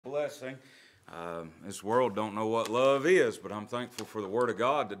blessing. This world don't know what love is, but I'm thankful for the Word of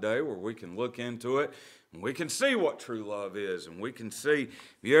God today where we can look into it and we can see what true love is. And we can see,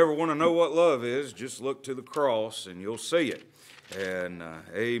 if you ever want to know what love is, just look to the cross and you'll see it. And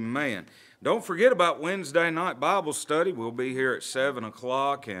amen. Don't forget about Wednesday night Bible study. We'll be here at 7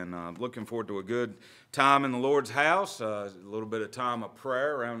 o'clock, and looking forward to a good time in the Lord's house, a little bit of time of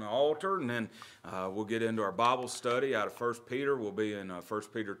prayer around the altar, and then we'll get into our Bible study out of 1 Peter. We'll be in 1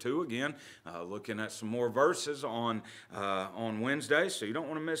 Peter 2 again, looking at some more verses on Wednesday, so you don't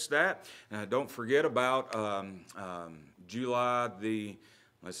want to miss that. Don't forget about July the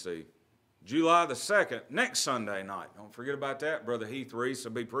 2nd, next Sunday night. Don't forget about that. Brother Heath Reese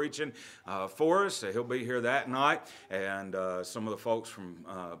will be preaching for us. He'll be here that night. And some of the folks from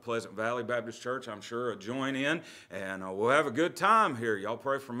Pleasant Valley Baptist Church, I'm sure, will join in. And we'll have a good time here. Y'all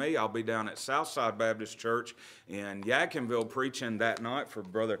pray for me. I'll be down at Southside Baptist Church in Yadkinville preaching that night for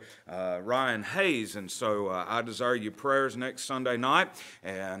Brother Ryan Hayes. And so I desire your prayers next Sunday night.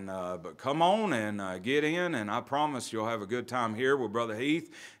 And but come on and get in. And I promise you'll have a good time here with Brother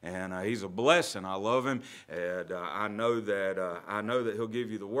Heath. And he's a blessing. I love him, and I know that he'll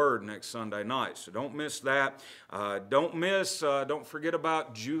give you the word next Sunday night. So don't miss that. Don't forget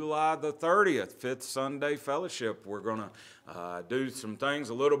about July the 30th, Fifth Sunday Fellowship. We're going to do some things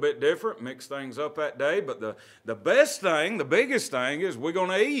a little bit different, mix things up that day. But the best thing, the biggest thing, is we're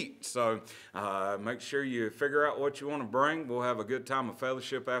going to eat. So make sure you figure out what you want to bring. We'll have a good time of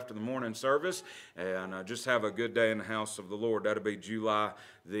fellowship after the morning service, and just have a good day in the house of the Lord. That'll be July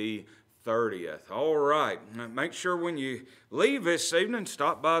the 30th. All right. Make sure when you leave this evening,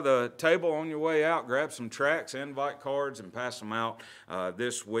 stop by the table on your way out, grab some tracts, invite cards, and pass them out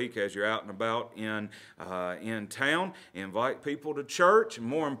this week as you're out and about in town. Invite people to church, and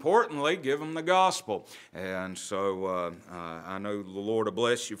more importantly, give them the gospel. And so I know the Lord will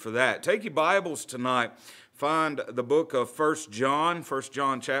bless you for that. Take your Bibles tonight. Find the book of 1 John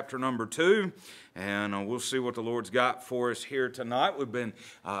chapter number 2, and we'll see what the Lord's got for us here tonight. We've been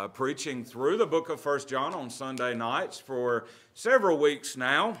preaching through the book of 1 John on Sunday nights for several weeks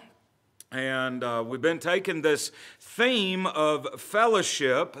now. And we've been taking this theme of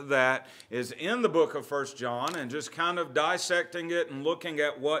fellowship that is in the book of 1 John and just kind of dissecting it and looking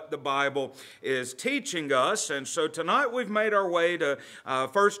at what the Bible is teaching us. And so tonight we've made our way to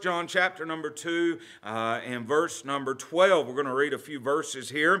 1 John chapter number 2 and verse number 12. We're going to read a few verses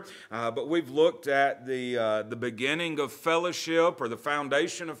here, but we've looked at the beginning of fellowship, or the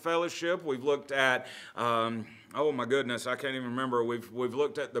foundation of fellowship. We've looked at oh my goodness, I can't even remember. We've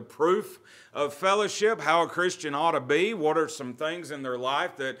looked at the proof of fellowship, how a Christian ought to be. What are some things in their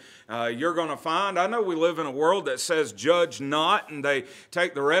life that you're going to find? I know we live in a world that says judge not, and they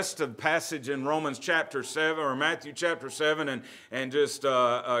take the rest of the passage in Romans chapter 7 or Matthew chapter 7 and just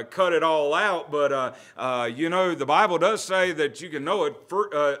cut it all out. But you know, the Bible does say that you can know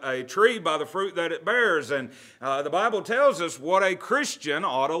a tree by the fruit that it bears. And the Bible tells us what a Christian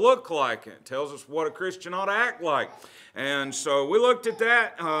ought to look like. It tells us what a Christian ought to act like. And so we looked at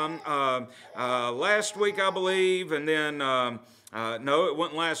that last week, I believe, and then no, it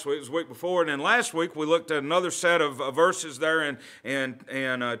wasn't last week, it was the week before. And then last week we looked at another set of verses there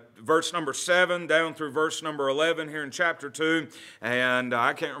in verse number 7 down through verse number 11 here in chapter 2. And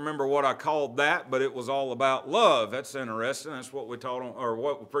I can't remember what I called that, but it was all about love. That's interesting. That's what we taught on, or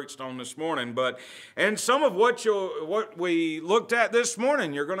what we preached on this morning. And some of what we looked at this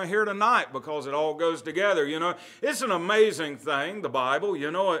morning, you're going to hear tonight, because it all goes together. You know, it's an amazing thing, the Bible.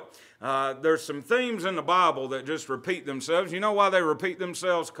 You know it. There's some themes in the Bible that just repeat themselves. You know why they repeat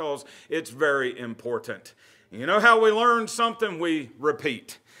themselves? Because it's very important. You know how we learn something? We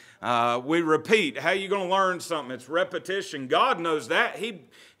repeat. We repeat. How are you going to learn something? It's repetition. God knows that.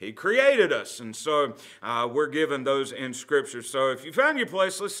 He created us, and so we're given those in Scripture. So if you found your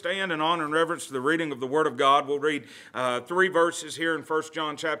place, let's stand in honor and reverence to the reading of the Word of God. We'll read 3 verses here in 1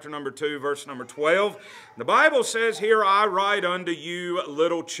 John chapter number 2, verse number 12. The Bible says, "Here I write unto you,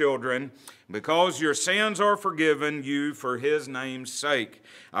 little children, because your sins are forgiven you for His name's sake.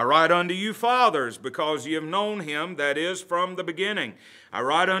 I write unto you, fathers, because ye have known Him that is from the beginning. I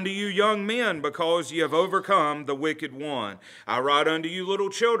write unto you, young men, because ye have overcome the wicked one. I write unto you, little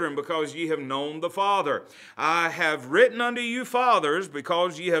children, because ye have known the Father. I have written unto you, fathers,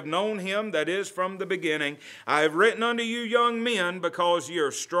 because ye have known Him that is from the beginning. I have written unto you, young men, because ye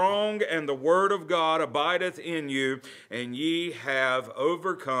are strong, and the word of God abideth in you, and ye have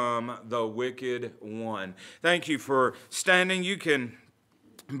overcome the wicked one." Thank you for standing. You can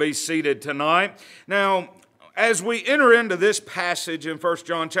be seated tonight. Now, as we enter into this passage in 1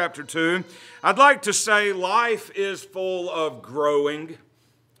 John chapter 2, I'd like to say life is full of growing.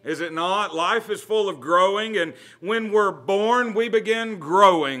 Is it not? Life is full of growing, and when we're born, we begin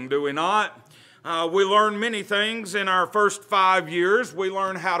growing, do we not? We learn many things in our first 5 years. We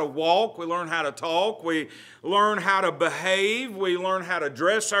learn how to walk. We learn how to talk. We learn how to behave. We learn how to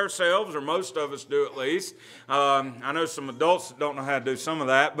dress ourselves, or most of us do at least. I know some adults that don't know how to do some of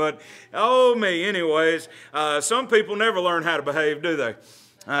that, but oh me, anyways. Some people never learn how to behave, do they?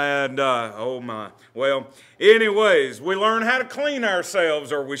 And, oh my. Well, anyways, we learn how to clean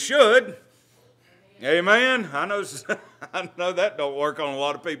ourselves, or we should. Amen. I know that don't work on a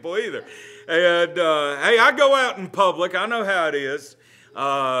lot of people either. And, hey, I go out in public. I know how it is.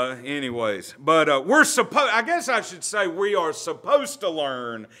 Anyways, but I guess I should say we are supposed to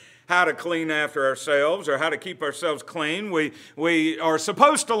learn how to clean after ourselves, or how to keep ourselves clean. We are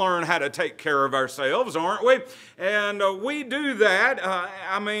supposed to learn how to take care of ourselves, aren't we? And we do that.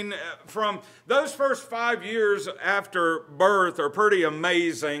 From those first 5 years after birth are pretty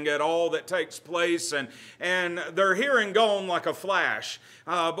amazing at all that takes place, and they're here and gone like a flash.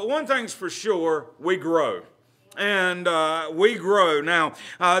 But one thing's for sure, we grow. And we grow. Now,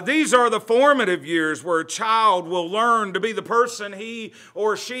 these are the formative years where a child will learn to be the person he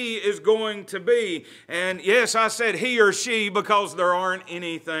or she is going to be. And yes, I said he or she because there aren't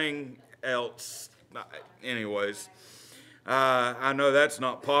anything else. Anyways, I know that's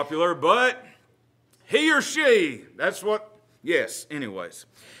not popular, but he or she, that's what, yes, anyways.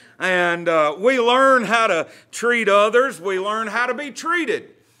 And we learn how to treat others. We learn how to be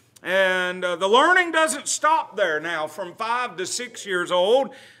treated. And the learning doesn't stop there. Now, from 5 to 6 years old,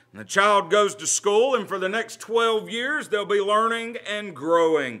 the child goes to school, and for the next 12 years, they'll be learning and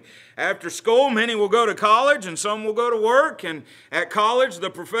growing. After school, many will go to college, and some will go to work. And at college, the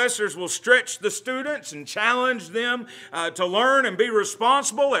professors will stretch the students and challenge them to learn and be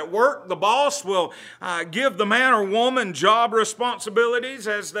responsible. At work, the boss will give the man or woman job responsibilities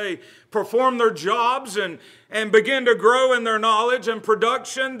as they perform their jobs and begin to grow in their knowledge and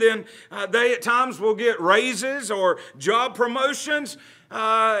production. Then they at times will get raises or job promotions.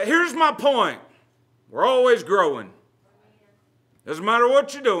 Here's my point. We're always growing. Doesn't matter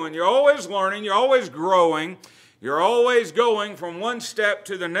what you're doing. You're always learning. You're always growing. You're always going from one step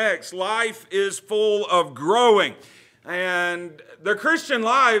to the next. Life is full of growing. And the Christian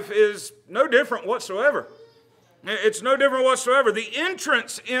life is no different whatsoever. It's no different whatsoever. The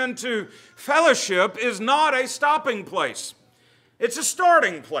entrance into fellowship is not a stopping place. It's a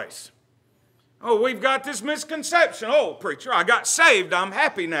starting place. Oh, we've got this misconception. Oh, preacher, I got saved. I'm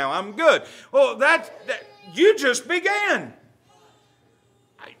happy now. I'm good. Well, you just began.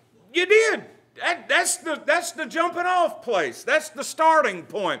 You did. That's the jumping off place. That's the starting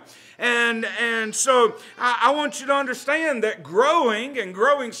point. And so I want you to understand that growing and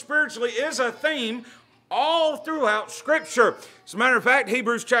growing spiritually is a theme all throughout Scripture. As a matter of fact,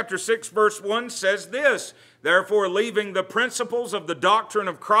 Hebrews chapter 6 verse 1 says this: "Therefore, leaving the principles of the doctrine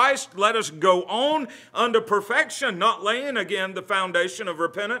of Christ, let us go on unto perfection, not laying again the foundation of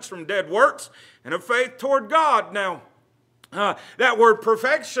repentance from dead works and of faith toward God." Now, that word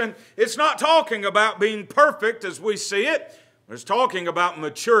perfection, it's not talking about being perfect as we see it. It's talking about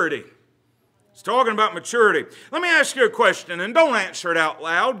maturity. It's talking about maturity. Let me ask you a question, and don't answer it out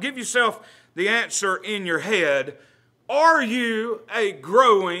loud. Give yourself the answer in your head. Are you a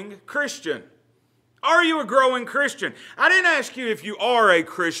growing Christian? Are you a growing Christian? I didn't ask you if you are a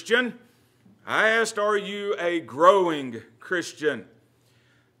Christian. I asked, are you a growing Christian?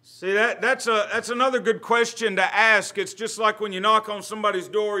 See, that's another good question to ask. It's just like when you knock on somebody's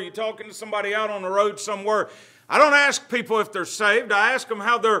door, you're talking to somebody out on the road somewhere. I don't ask people if they're saved. I ask them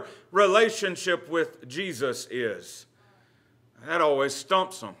how their relationship with Jesus is. That always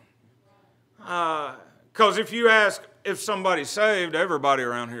stumps them. Because if you ask if somebody's saved, everybody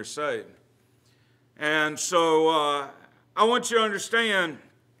around here is saved. And so I want you to understand,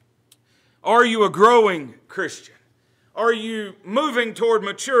 are you a growing Christian? Are you moving toward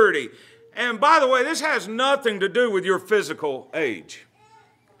maturity? And by the way, this has nothing to do with your physical age.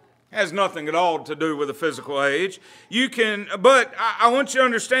 It has nothing at all to do with a physical age. But I want you to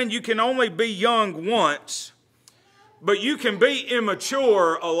understand, you can only be young once, but you can be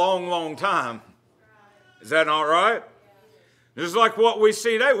immature a long, long time. Is that not right? Just like what we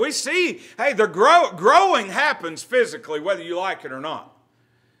see today. We see, hey, the growing happens physically, whether you like it or not.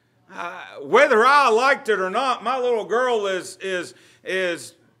 Whether I liked it or not, my little girl is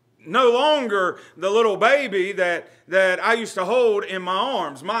no longer the little baby that I used to hold in my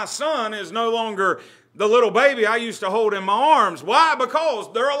arms. My son is no longer the little baby I used to hold in my arms. Why?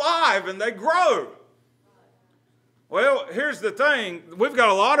 Because they're alive and they grow. Well, here's the thing. We've got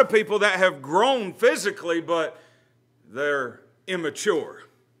a lot of people that have grown physically, but they're immature.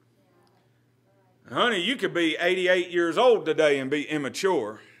 Honey, you could be 88 years old today and be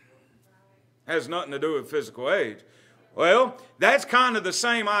immature. Has nothing to do with physical age. Well, that's kind of the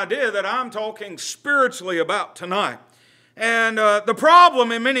same idea that I'm talking spiritually about tonight. And the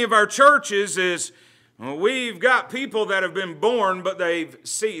problem in many of our churches is we've got people that have been born, but they've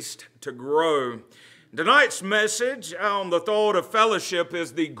ceased to grow. Tonight's message on the thought of fellowship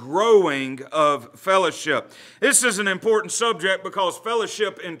is the growing of fellowship. This is an important subject because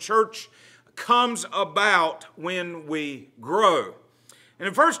fellowship in church comes about when we grow. And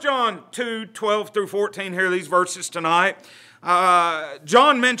in 1 John 2, 12 through 14, here are these verses tonight.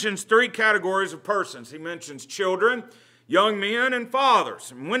 John mentions three categories of persons. He mentions children, young men, and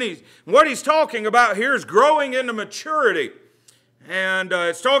fathers. And what he's talking about here is growing into maturity. And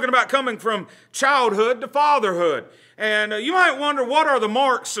it's talking about coming from childhood to fatherhood. And you might wonder, what are the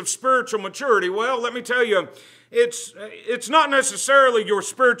marks of spiritual maturity? Well, let me tell you, it's not necessarily your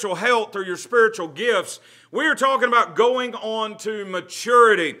spiritual health or your spiritual gifts. We are talking about going on to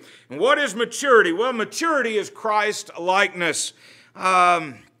maturity. And what is maturity? Well, maturity is Christ-likeness.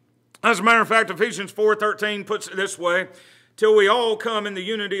 As a matter of fact, Ephesians 4:13 puts it this way: till we all come in the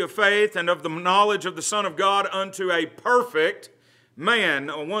unity of faith and of the knowledge of the Son of God unto a perfect man.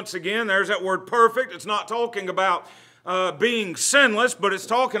 Once again, there's that word perfect. It's not talking about being sinless, but it's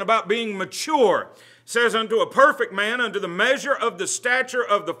talking about being mature. It says unto a perfect man, unto the measure of the stature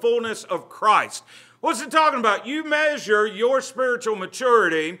of the fullness of Christ. What's it talking about? You measure your spiritual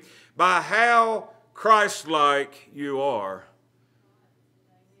maturity by how Christ-like you are.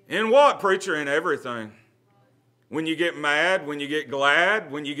 In what, preacher? In everything. When you get mad, when you get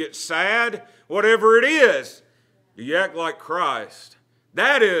glad, when you get sad, whatever it is, you act like Christ.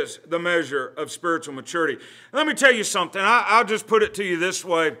 That is the measure of spiritual maturity. Let me tell you something. I'll just put it to you this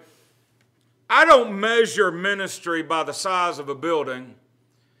way. I don't measure ministry by the size of a building.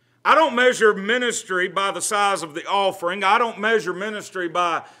 I don't measure ministry by the size of the offering. I don't measure ministry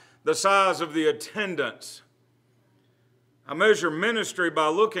by the size of the attendance. I measure ministry by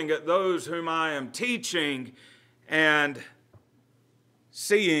looking at those whom I am teaching and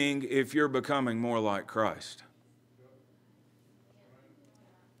seeing if you're becoming more like Christ.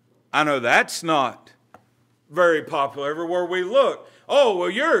 I know that's not very popular everywhere we look. Oh, well,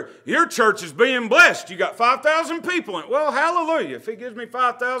 your church is being blessed. You got 5,000 people in it. Well, hallelujah. If he gives me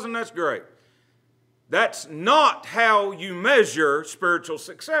 5,000, that's great. That's not how you measure spiritual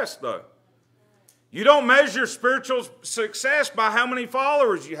success, though. You don't measure spiritual success by how many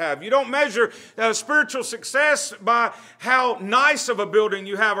followers you have. You don't measure spiritual success by how nice of a building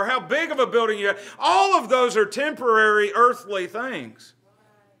you have or how big of a building you have. All of those are temporary earthly things.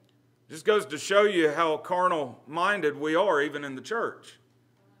 Just goes to show you how carnal-minded we are, even in the church.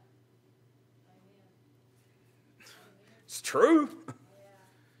 It's true.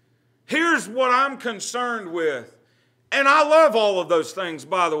 Here's what I'm concerned with. And I love all of those things,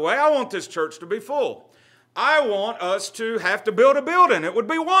 by the way. I want this church to be full. I want us to have to build a building. It would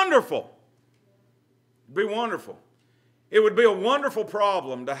be wonderful. It would be wonderful. It would be a wonderful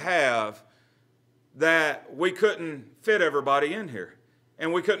problem to have that we couldn't fit everybody in here.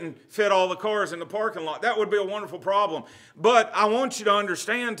 And we couldn't fit all the cars in the parking lot. That would be a wonderful problem. But I want you to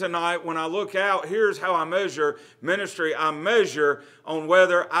understand tonight, when I look out, here's how I measure ministry. I measure on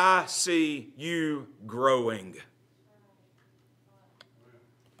whether I see you growing.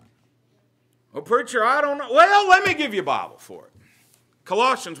 Well, preacher, I don't know. Well, let me give you a Bible for it.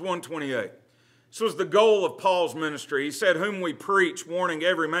 Colossians 1:28. This was the goal of Paul's ministry. He said, whom we preach, warning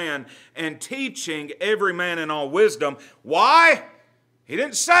every man and teaching every man in all wisdom. Why? He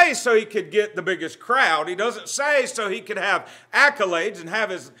didn't say so he could get the biggest crowd. He doesn't say so he could have accolades and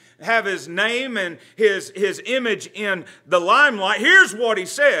have his name and his image in the limelight. Here's what he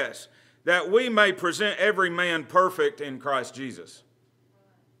says: that we may present every man perfect in Christ Jesus.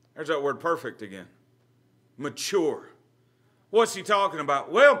 There's that word perfect again. Mature. What's he talking about?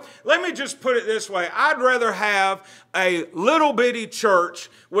 Well, let me just put it this way. I'd rather have a little bitty church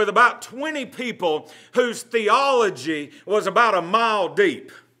with about 20 people whose theology was about a mile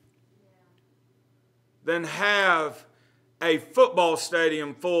deep than have a football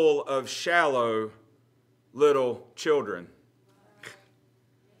stadium full of shallow little children.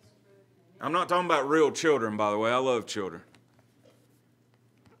 I'm not talking about real children, by the way. I love children.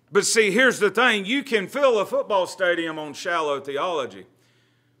 But see, here's the thing. You can fill a football stadium on shallow theology.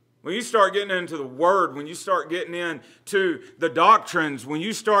 When you start getting into the Word, when you start getting into the doctrines, when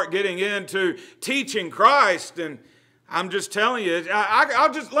you start getting into teaching Christ, and I'm just telling you,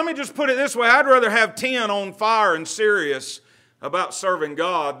 let me just put it this way. I'd rather have 10 on fire and serious about serving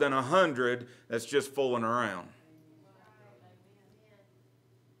God than 100 that's just fooling around.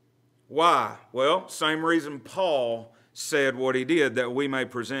 Why? Well, same reason Paul said what he did, that we may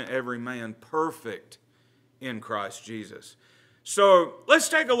present every man perfect in Christ Jesus. So let's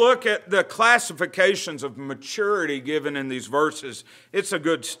take a look at the classifications of maturity given in these verses. It's a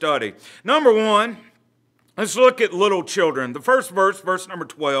good study. Number one, let's look at little children. The first verse, verse number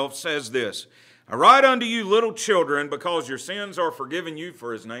 12, says this: I write unto you, little children, because your sins are forgiven you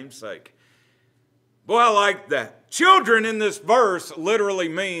for his name's sake. Boy, I like that. Children in this verse literally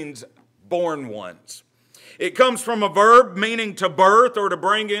means born ones. It comes from a verb meaning to birth or to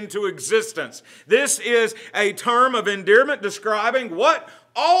bring into existence. This is a term of endearment describing what?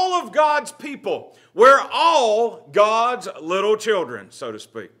 All of God's people. We're all God's little children, so to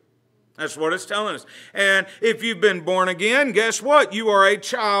speak. That's what it's telling us. And if you've been born again, guess what? You are a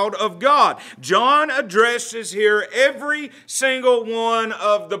child of God. John addresses here every single one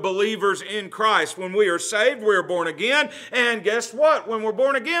of the believers in Christ. When we are saved, we are born again. And guess what? When we're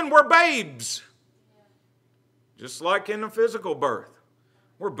born again, we're babes. Just like in the physical birth.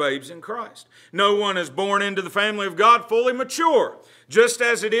 We're babes in Christ. No one is born into the family of God fully mature. Just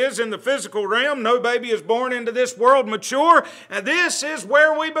as it is in the physical realm, no baby is born into this world mature. And this is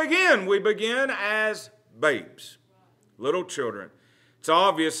where we begin. We begin as babes, little children. It's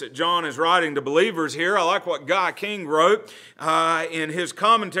obvious that John is writing to believers here. I like what Guy King wrote in his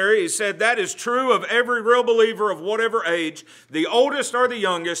commentary. He said, that is true of every real believer of whatever age, the oldest or the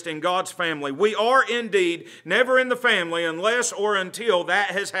youngest in God's family. We are indeed never in the family unless or until that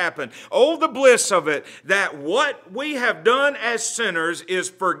has happened. Oh, the bliss of it, that what we have done as sinners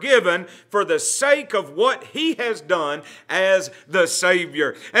is forgiven for the sake of what he has done as the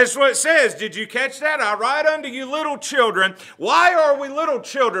Savior. That's what it says. Did you catch that? I write unto you, little children. Why are we little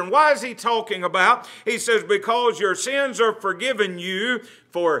children? Why is he talking about? He says, because your sins are forgiven you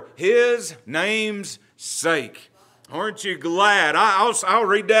for his name's sake. Aren't you glad? I'll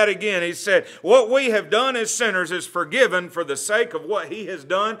read that again. He said, what we have done as sinners is forgiven for the sake of what he has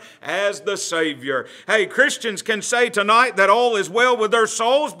done as the Savior. Hey, Christians can say tonight that all is well with their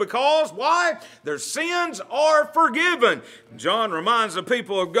souls because, why? Their sins are forgiven. John reminds the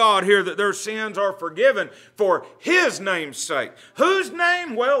people of God here that their sins are forgiven for his name's sake. Whose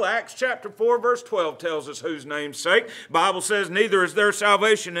name? Well, Acts chapter 4 verse 12 tells us whose name's sake. The Bible says, neither is there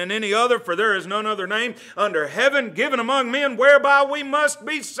salvation in any other, for there is none other name under heaven given among men whereby we must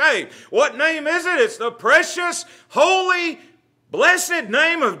be saved. What name is it? It's the precious, holy, blessed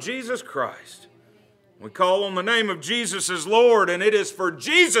name of Jesus Christ. We call on the name of Jesus as Lord, and it is for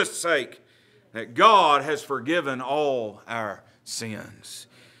Jesus' sake that God has forgiven all our sins.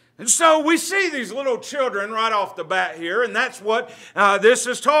 And so we see these little children right off the bat here, and that's what this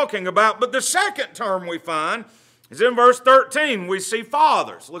is talking about. But the second term we find is in verse 13. We see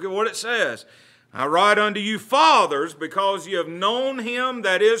fathers. Look at what it says. I write unto you fathers because you have known him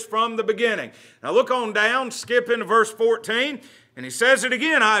that is from the beginning. Now look on down, skip into verse 14, and he says it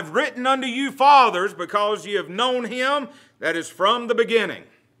again. I've written unto you fathers because you have known him that is from the beginning.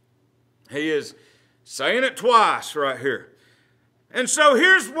 He is saying it twice right here. And so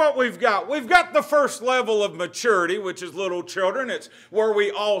here's what we've got. We've got the first level of maturity, which is little children. It's where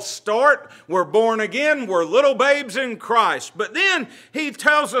we all start. We're born again. We're little babes in Christ. But then he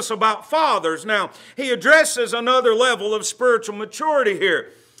tells us about fathers. Now, he addresses another level of spiritual maturity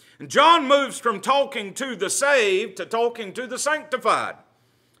here. And John moves from talking to the saved to talking to the sanctified.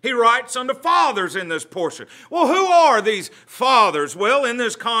 He writes unto fathers in this portion. Well, who are these fathers? Well, in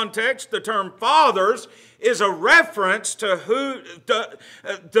this context, the term fathers is a reference to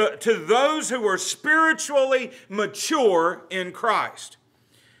those who are spiritually mature in Christ.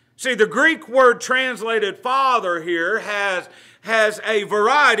 See, the Greek word translated father here has a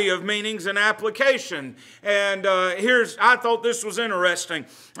variety of meanings and application. And I thought this was interesting.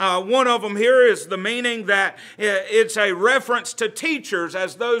 One of them here is the meaning that it's a reference to teachers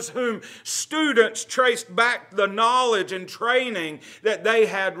as those whom students traced back the knowledge and training that they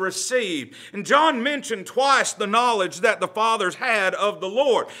had received. And John mentioned twice the knowledge that the fathers had of the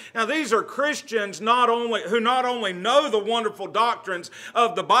Lord. Now these are Christians who not only know the wonderful doctrines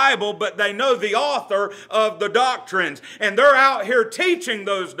of the Bible, but they know the author of the doctrines. And they're out here teaching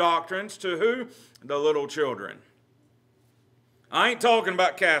those doctrines to who? The little children. I ain't talking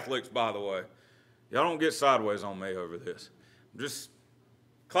about Catholics, by the way. Y'all don't get sideways on me over this. Just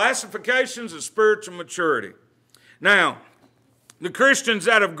classifications of spiritual maturity. Now, the Christians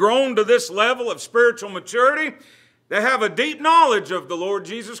that have grown to this level of spiritual maturity, they have a deep knowledge of the Lord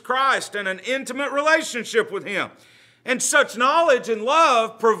Jesus Christ and an intimate relationship with him. And such knowledge and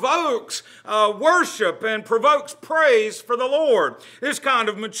love provokes worship and provokes praise for the Lord. This kind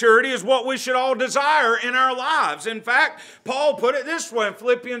of maturity is what we should all desire in our lives. In fact, Paul put it this way in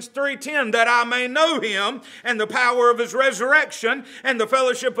Philippians 3:10, that I may know him and the power of his resurrection and the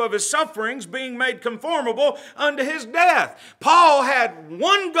fellowship of his sufferings, being made conformable unto his death. Paul had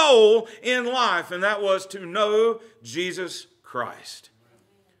one goal in life, and that was to know Jesus Christ.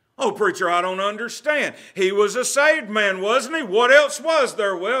 Oh, preacher, I don't understand. He was a saved man, wasn't he? What else was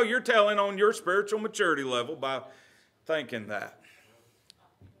there? Well, you're telling on your spiritual maturity level by thinking that.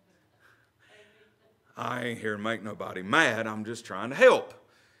 I ain't here to make nobody mad. I'm just trying to help.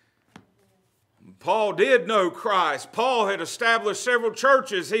 Paul did know Christ. Paul had established several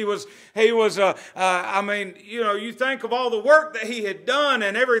churches. You think of all the work that he had done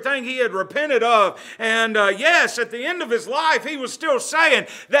and everything he had repented of. And yes, at the end of his life, he was still saying,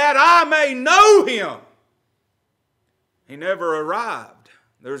 that I may know him. He never arrived.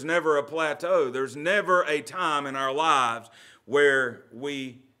 There's never a plateau. There's never a time in our lives where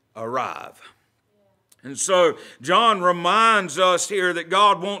we arrive. And so John reminds us here that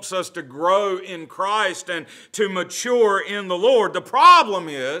God wants us to grow in Christ and to mature in the Lord. The problem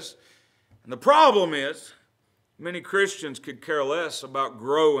is, many Christians could care less about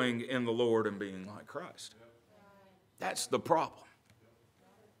growing in the Lord and being like Christ. That's the problem.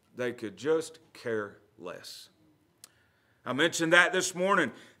 They could just care less. I mentioned that this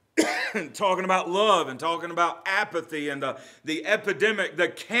morning. Talking about love and talking about apathy and the epidemic, the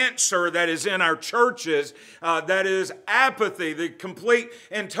cancer that is in our churches, that is apathy, the complete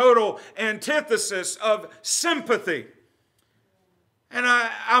and total antithesis of sympathy. And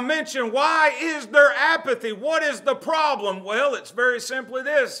I mentioned, why is there apathy? What is the problem? Well, it's very simply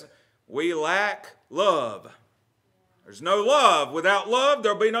this: we lack love. There's no love. Without love,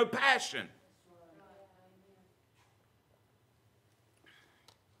 there'll be no passion.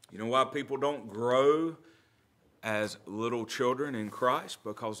 You know why people don't grow as little children in Christ?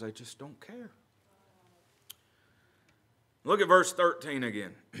 Because they just don't care. Look at verse 13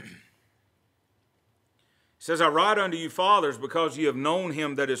 again. It says, I write unto you, fathers, because ye have known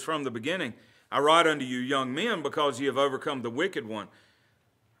him that is from the beginning. I write unto you, young men, because ye have overcome the wicked one.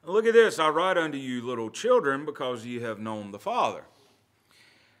 Look at this. I write unto you, little children, because ye have known the Father.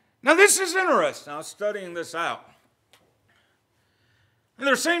 Now this is interesting. I was studying this out. And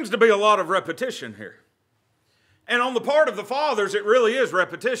there seems to be a lot of repetition here. And on the part of the fathers, it really is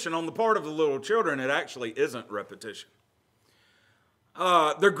repetition. On the part of the little children, it actually isn't repetition.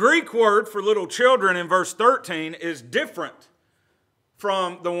 The Greek word for little children in verse 13 is different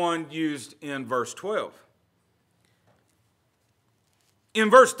from the one used in verse 12. In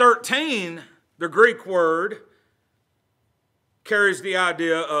verse 13, the Greek word carries the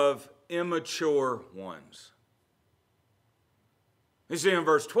idea of immature ones. You see, in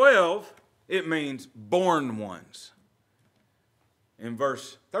verse 12, it means born ones. In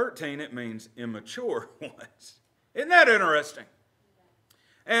verse 13, it means immature ones. Isn't that interesting?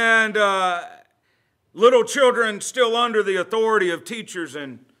 And little children still under the authority of teachers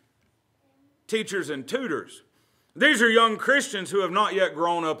and tutors. These are young Christians who have not yet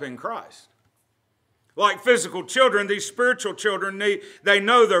grown up in Christ. Like physical children, these spiritual children, they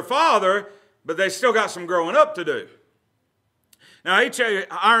know their Father, but they still got some growing up to do. Now, H.A.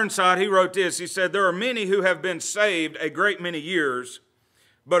 Ironside, he wrote this. He said, there are many who have been saved a great many years,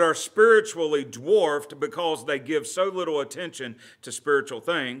 but are spiritually dwarfed because they give so little attention to spiritual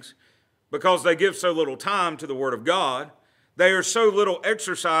things, because they give so little time to the Word of God. They are so little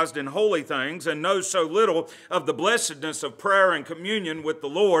exercised in holy things and know so little of the blessedness of prayer and communion with the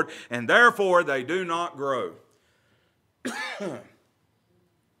Lord, and therefore they do not grow.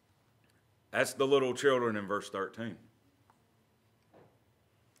 That's the little children in verse 13.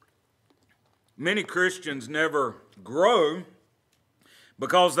 Many Christians never grow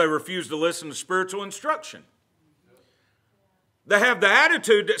because they refuse to listen to spiritual instruction. They have the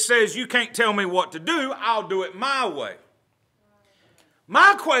attitude that says, you can't tell me what to do, I'll do it my way.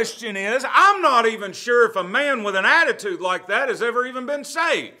 My question is, I'm not even sure if a man with an attitude like that has ever even been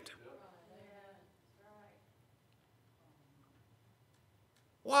saved.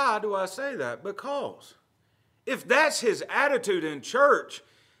 Why do I say that? Because if that's his attitude in church,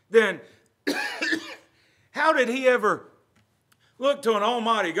 then how did he ever look to an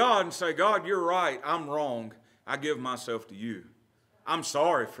almighty God and say, God, you're right, I'm wrong, I give myself to you. I'm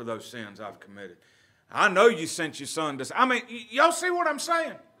sorry for those sins I've committed. I know you sent your son to... I mean, y'all see what I'm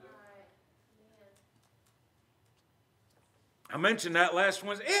saying? I mentioned that last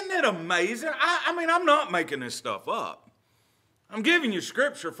Wednesday. Isn't it amazing? I mean, I'm not making this stuff up. I'm giving you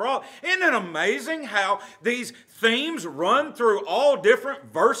scripture for all. Isn't it amazing how these themes run through all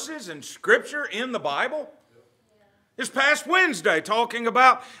different verses and scripture in the Bible? This past Wednesday, talking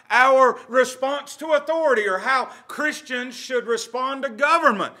about our response to authority or how Christians should respond to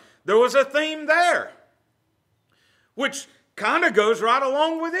government. There was a theme there, which kind of goes right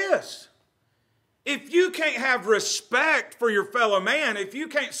along with this. If you can't have respect for your fellow man, if you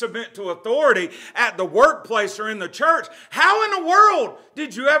can't submit to authority at the workplace or in the church, how in the world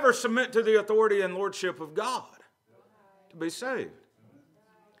did you ever submit to the authority and lordship of God to be saved?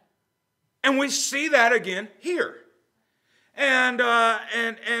 And we see that again here. And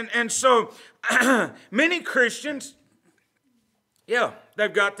so many Christians,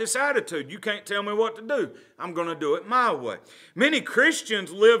 they've got this attitude. You can't tell me what to do. I'm going to do it my way. Many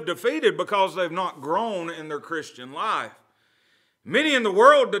Christians live defeated because they've not grown in their Christian life. Many in the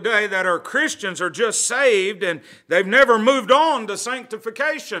world today that are Christians are just saved and they've never moved on to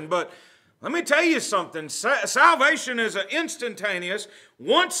sanctification. But let me tell you something. Salvation is an instantaneous,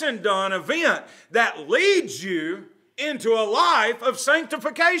 once and done event that leads you into a life of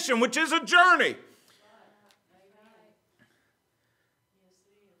sanctification, which is a journey.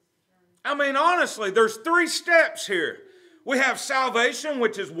 I mean, honestly, there's 3 steps here. We have salvation,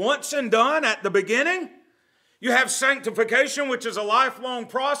 which is once and done at the beginning. You have sanctification, which is a lifelong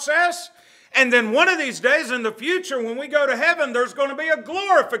process. And then one of these days in the future, when we go to heaven, there's going to be a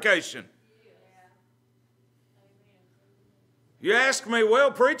glorification. You ask me,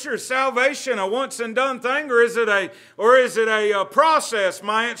 well, preacher, is salvation a once and done thing, or is it a process?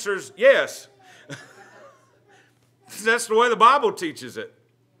 My answer is yes. That's the way the Bible teaches it.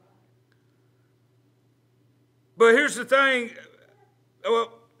 But here's the thing.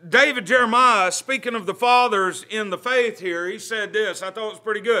 David Jeremiah, speaking of the fathers in the faith here, he said this. I thought it was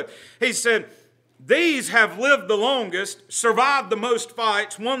pretty good. He said, these have lived the longest, survived the most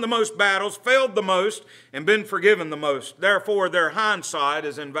fights, won the most battles, failed the most, and been forgiven the most. Therefore, their hindsight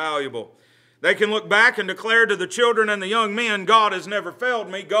is invaluable. They can look back and declare to the children and the young men, God has never failed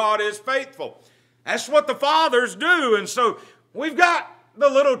me. God is faithful. That's what the fathers do. And so we've got the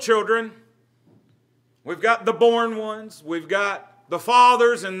little children. We've got the born ones. We've got the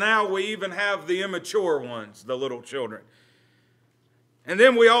fathers. And now we even have the immature ones, the little children. And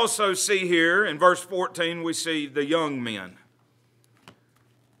then we also see here in verse 14, we see the young men.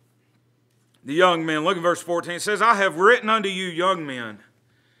 The young men. Look at verse 14. It says, I have written unto you, young men,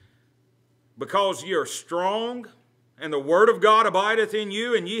 because ye are strong, and the word of God abideth in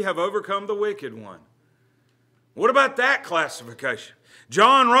you, and ye have overcome the wicked one. What about that classification?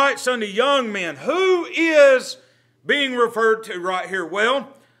 John writes unto young men. Who is being referred to right here? Well,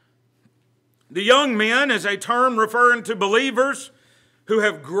 the young men is a term referring to believers who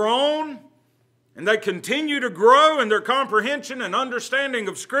have grown, and they continue to grow in their comprehension and understanding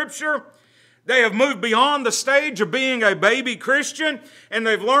of Scripture. They have moved beyond the stage of being a baby Christian, and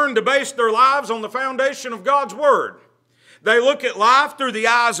they've learned to base their lives on the foundation of God's Word. They look at life through the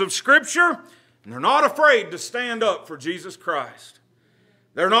eyes of Scripture, and they're not afraid to stand up for Jesus Christ.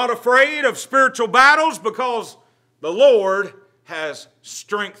 They're not afraid of spiritual battles because the Lord has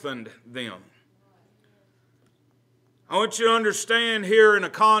strengthened them. I want you to understand here in a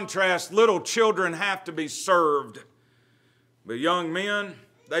contrast, little children have to be served. But young men,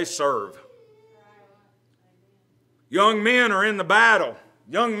 they serve. Young men are in the battle.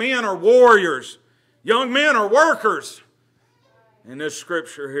 Young men are warriors. Young men are workers in this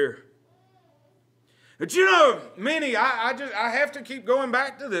scripture here. But you know, many, I have to keep going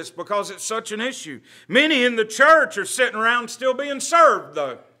back to this because it's such an issue. Many in the church are sitting around still being served,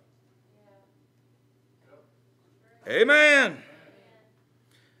 though. Amen.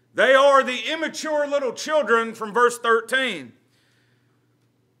 They are the immature little children from verse 13.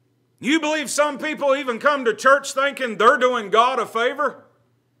 You believe some people even come to church thinking they're doing God a favor?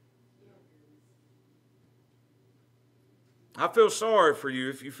 I feel sorry for you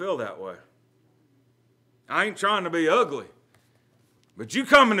if you feel that way. I ain't trying to be ugly, but you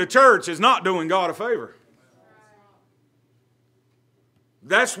coming to church is not doing God a favor.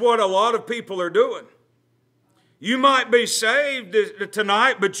 That's what a lot of people are doing. You might be saved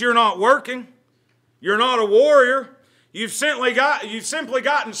tonight, but you're not working. You're not a warrior. You've simply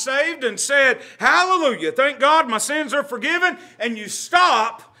gotten saved and said, hallelujah, thank God my sins are forgiven, and you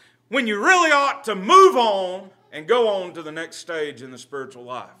stop when you really ought to move on and go on to the next stage in the spiritual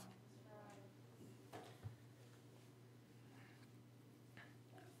life.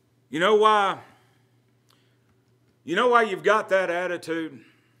 You know why? You know why you've got that attitude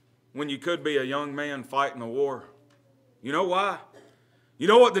when you could be a young man fighting a war? You know why? You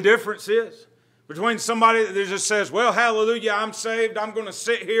know what the difference is Between somebody that just says, well, hallelujah, I'm saved. I'm going to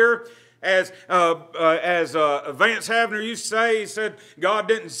sit here. As Vance Havner used to say, he said, God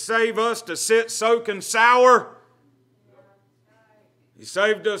didn't save us to sit, soak, and sour. He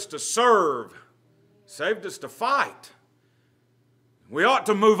saved us to serve. He saved us to fight. We ought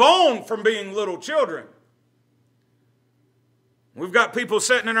to move on from being little children. We've got people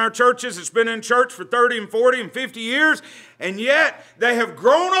sitting in our churches that's been in church for 30 and 40 and 50 years, and yet they have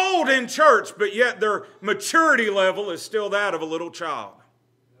grown old in church, but yet their maturity level is still that of a little child.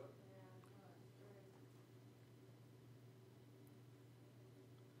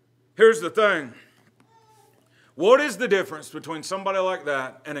 Here's the thing. What is the difference between somebody like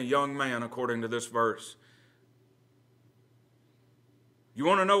that and a young man, according to this verse? You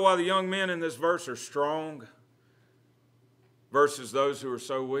want to know why the young men in this verse are strong versus those who are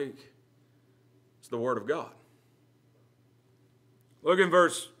so weak? It's the Word of God. Look in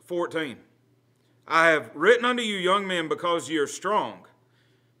verse 14. I have written unto you, young men, because ye are strong,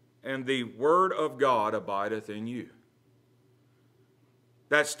 and the Word of God abideth in you.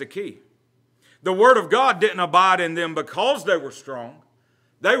 That's the key. The Word of God didn't abide in them because they were strong.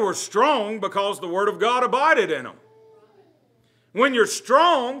 They were strong because the Word of God abided in them. When you're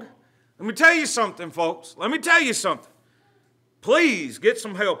strong, let me tell you something, folks. Let me tell you something. Please get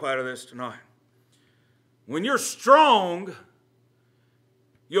some help out of this tonight. When you're strong,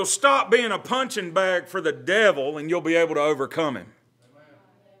 you'll stop being a punching bag for the devil and you'll be able to overcome him.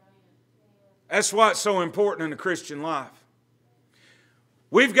 That's why it's so important in the Christian life.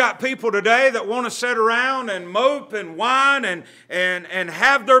 We've got people today that want to sit around and mope and whine and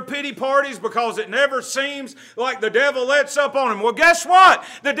have their pity parties because it never seems like the devil lets up on them. Well, guess what?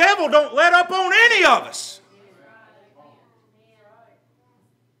 The devil don't let up on any of us.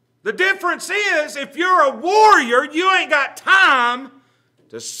 The difference is, if you're a warrior, you ain't got time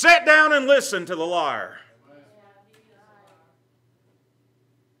to sit down and listen to the liar.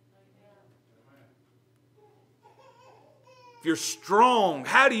 If you're strong,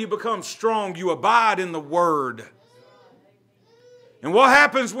 how do you become strong? You abide in the Word. And what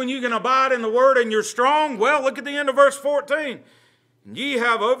happens when you can abide in the Word and you're strong? Well, look at the end of verse 14. Ye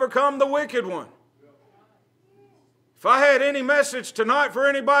have overcome the wicked one. If I had any message tonight for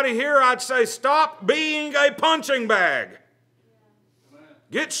anybody here, I'd say stop being a punching bag.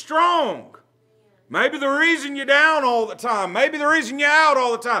 Get strong. Maybe the reason you're down all the time. Maybe the reason you're out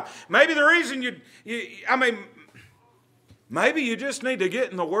all the time. Maybe the reason maybe you just need to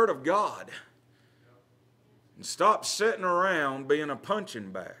get in the Word of God and stop sitting around being a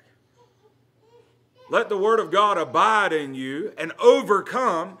punching bag. Let the Word of God abide in you and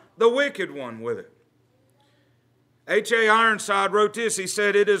overcome the wicked one with it. H.A. Ironside wrote this. He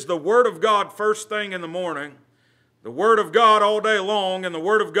said, it is the Word of God first thing in the morning, the Word of God all day long, and the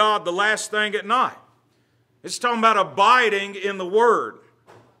Word of God the last thing at night. It's talking about abiding in the Word.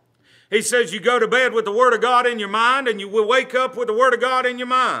 He says you go to bed with the Word of God in your mind and you will wake up with the Word of God in your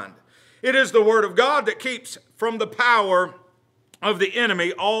mind. It is the Word of God that keeps from the power of the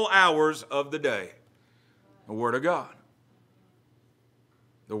enemy all hours of the day. The Word of God.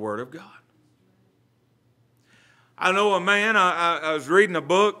 The Word of God. I know a man, I was reading a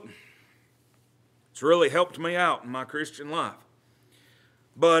book. It's really helped me out in my Christian life.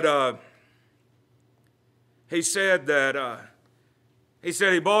 But he said that... He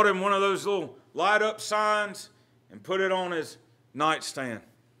said he bought him one of those little light-up signs and put it on his nightstand.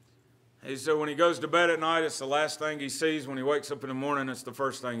 He said when he goes to bed at night, it's the last thing he sees. When he wakes up in the morning, it's the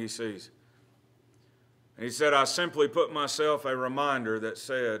first thing he sees. And he said, I simply put myself a reminder that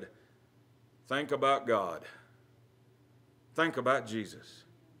said, think about God. Think about Jesus.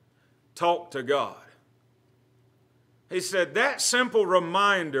 Talk to God. He said, that simple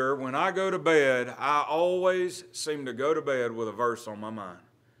reminder, when I go to bed, I always seem to go to bed with a verse on my mind.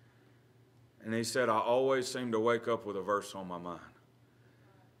 And he said, I always seem to wake up with a verse on my mind.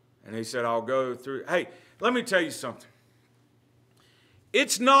 And he said, I'll go through. Hey, let me tell you something.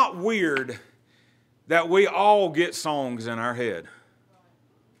 It's not weird that we all get songs in our head.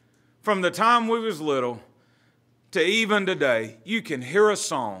 From the time we was little to even today, you can hear a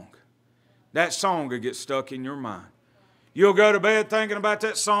song. That song will get stuck in your mind. You'll go to bed thinking about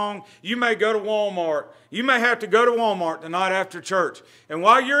that song. You may go to Walmart. You may have to go to Walmart the night after church. And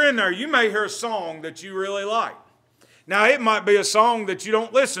while you're in there, you may hear a song that you really like. Now, it might be a song that you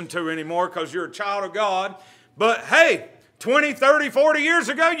don't listen to anymore because you're a child of God. But hey, 20, 30, 40 years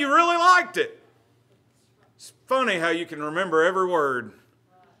ago, you really liked it. It's funny how you can remember every word.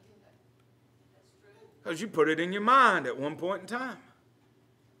 Because you put it in your mind at one point in time.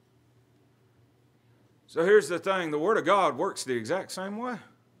 So here's the thing, the Word of God works the exact same way.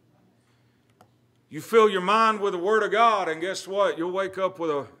 You fill your mind with the Word of God, and guess what? You'll wake up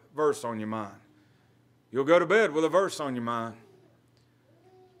with a verse on your mind. You'll go to bed with a verse on your mind.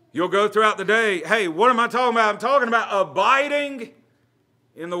 You'll go throughout the day, hey, what am I talking about? I'm talking about abiding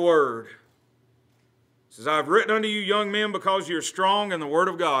in the Word. It says, I've written unto you, young men, because you're strong, and the Word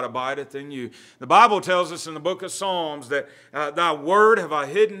of God abideth in you. The Bible tells us in the book of Psalms that thy Word have I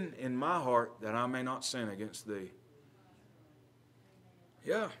hidden in my heart, that I may not sin against thee.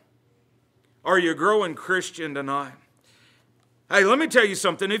 Yeah. Are you a growing Christian tonight? Hey, let me tell you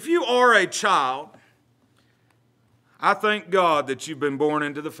something. If you are a child, I thank God that you've been born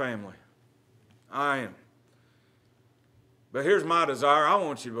into the family. I am. But here's my desire. I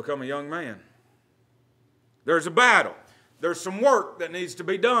want you to become a young man. There's a battle. There's some work that needs to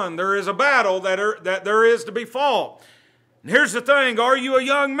be done. There is a battle that there is to be fought. And here's the thing. Are you a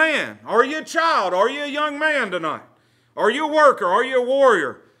young man? Are you a child? Are you a young man tonight? Are you a worker? Are you a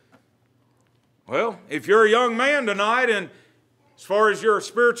warrior? Well, if you're a young man tonight, and as far as your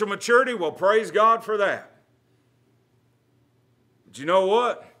spiritual maturity, well, praise God for that. But you know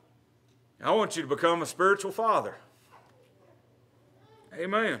what? I want you to become a spiritual father.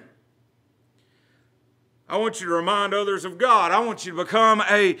 Amen. I want you to remind others of God. I want you to become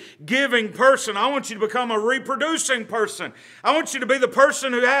a giving person. I want you to become a reproducing person. I want you to be the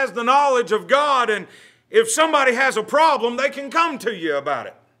person who has the knowledge of God, and if somebody has a problem, they can come to you about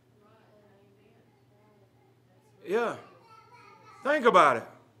it. Yeah. Think about it.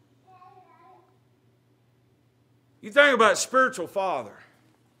 You think about spiritual father,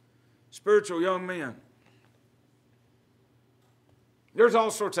 spiritual young men. There's all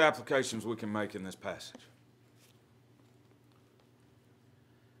sorts of applications we can make in this passage.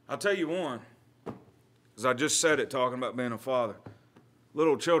 I'll tell you one, because I just said it talking about being a father.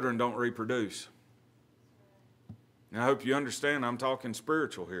 Little children don't reproduce. And I hope you understand I'm talking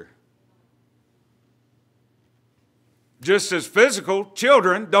spiritual here. Just as physical,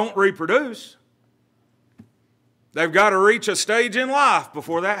 children don't reproduce. They've got to reach a stage in life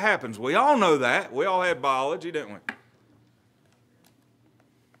before that happens. We all know that. We all had biology, didn't we?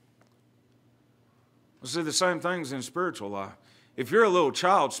 We'll see the same things in spiritual life. If you're a little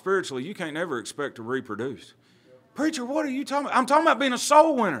child spiritually, you can't ever expect to reproduce. Preacher, what are you talking about? I'm talking about being a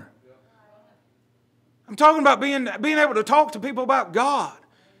soul winner. I'm talking about being able to talk to people about God.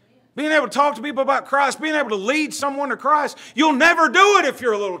 Being able to talk to people about Christ. Being able to lead someone to Christ. You'll never do it if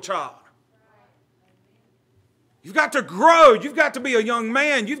you're a little child. You've got to grow. You've got to be a young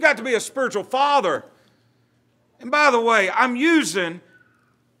man. You've got to be a spiritual father. And by the way, I'm using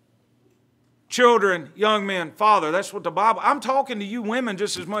children, young men, father. That's what the Bible... I'm talking to you women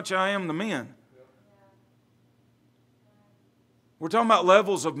just as much as I am the men. We're talking about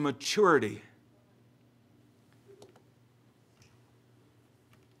levels of maturity.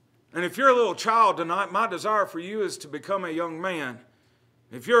 And if you're a little child tonight, my desire for you is to become a young man.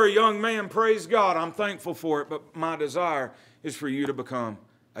 If you're a young man, praise God, I'm thankful for it, but my desire is for you to become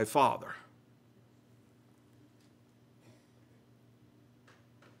a father.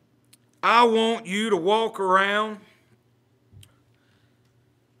 I want you to walk around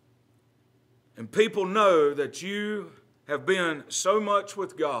and people know that you have been so much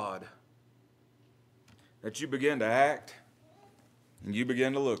with God that you begin to act and you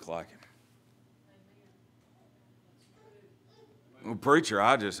begin to look like Him. Well, preacher,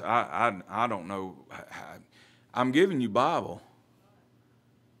 I don't know. I'm giving you Bible.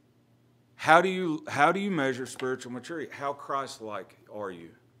 How do you measure spiritual maturity? How Christ-like are you?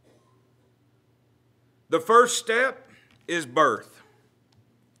 The first step is birth.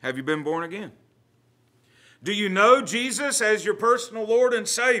 Have you been born again? Do you know Jesus as your personal Lord and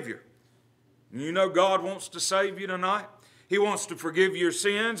Savior? You know God wants to save you tonight. He wants to forgive your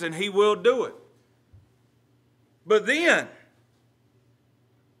sins, and He will do it. But then,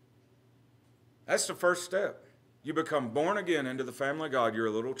 that's the first step. You become born again into the family of God. You're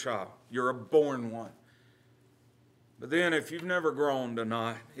a little child. You're a born one. But then if you've never grown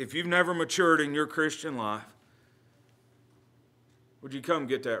tonight, if you've never matured in your Christian life, would you come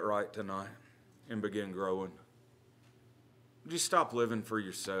get that right tonight and begin growing? Would you stop living for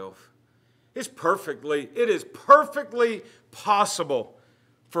yourself? It is perfectly possible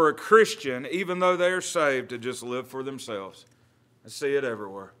for a Christian, even though they are saved, to just live for themselves. I see it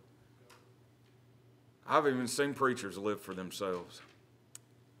everywhere. I've even seen preachers live for themselves.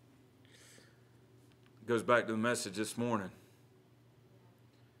 It goes back to the message this morning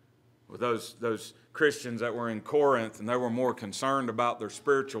with those Christians that were in Corinth, and they were more concerned about their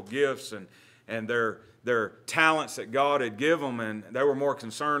spiritual gifts and their talents that God had given them, and they were more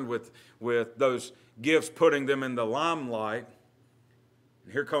concerned with those gifts putting them in the limelight.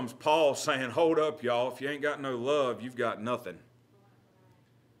 And here comes Paul saying, hold up, y'all. If you ain't got no love, you've got nothing.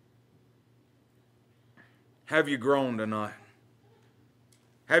 Have you grown tonight?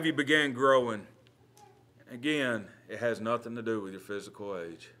 Have you began growing? Again, it has nothing to do with your physical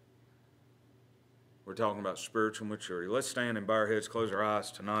age. We're talking about spiritual maturity. Let's stand and bow our heads, close our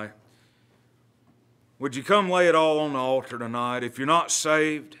eyes tonight. Would you come lay it all on the altar tonight? If you're not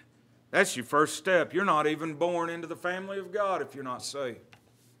saved, that's your first step. You're not even born into the family of God if you're not saved.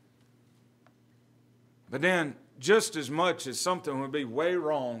 But then, just as much as something would be way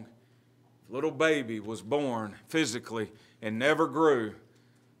wrong, if a little baby was born physically and never grew,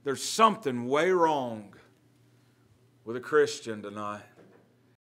 there's something way wrong with a Christian tonight.